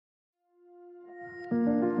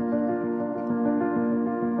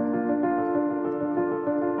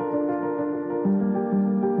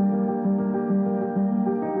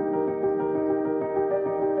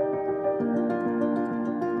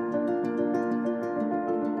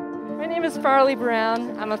My name is Farley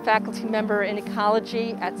Brown. I'm a faculty member in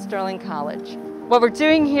ecology at Sterling College. What we're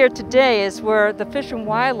doing here today is the Fish and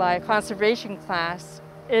Wildlife Conservation class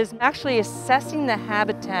is actually assessing the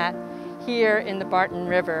habitat here in the Barton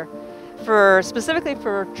River specifically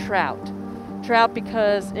for trout. Trout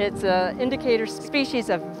because it's an indicator species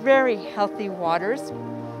of very healthy waters,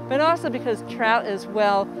 but also because trout is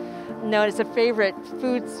well known as a favorite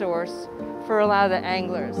food source for a lot of the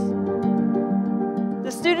anglers.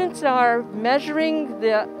 The students are measuring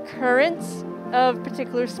the currents of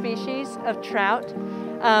particular species of trout,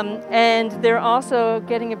 and they're also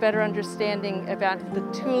getting a better understanding about the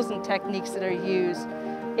tools and techniques that are used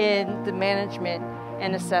in the management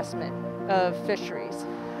and assessment of fisheries.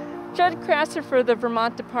 Judd Krasser for the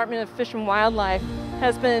Vermont Department of Fish and Wildlife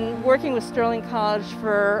has been working with Sterling College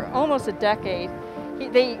for almost a decade.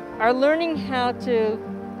 They are learning how to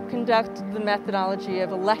conduct the methodology of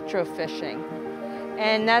electrofishing.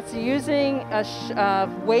 And that's using a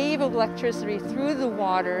wave of electricity through the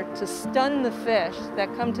water to stun the fish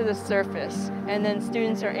that come to the surface. And then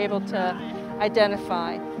students are able to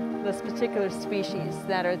identify those particular species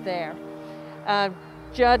that are there.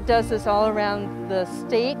 Judd does this all around the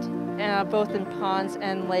state, both in ponds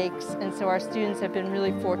and lakes. And so our students have been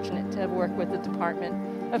really fortunate to have worked with the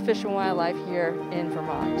Department of Fish and Wildlife here in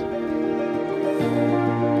Vermont.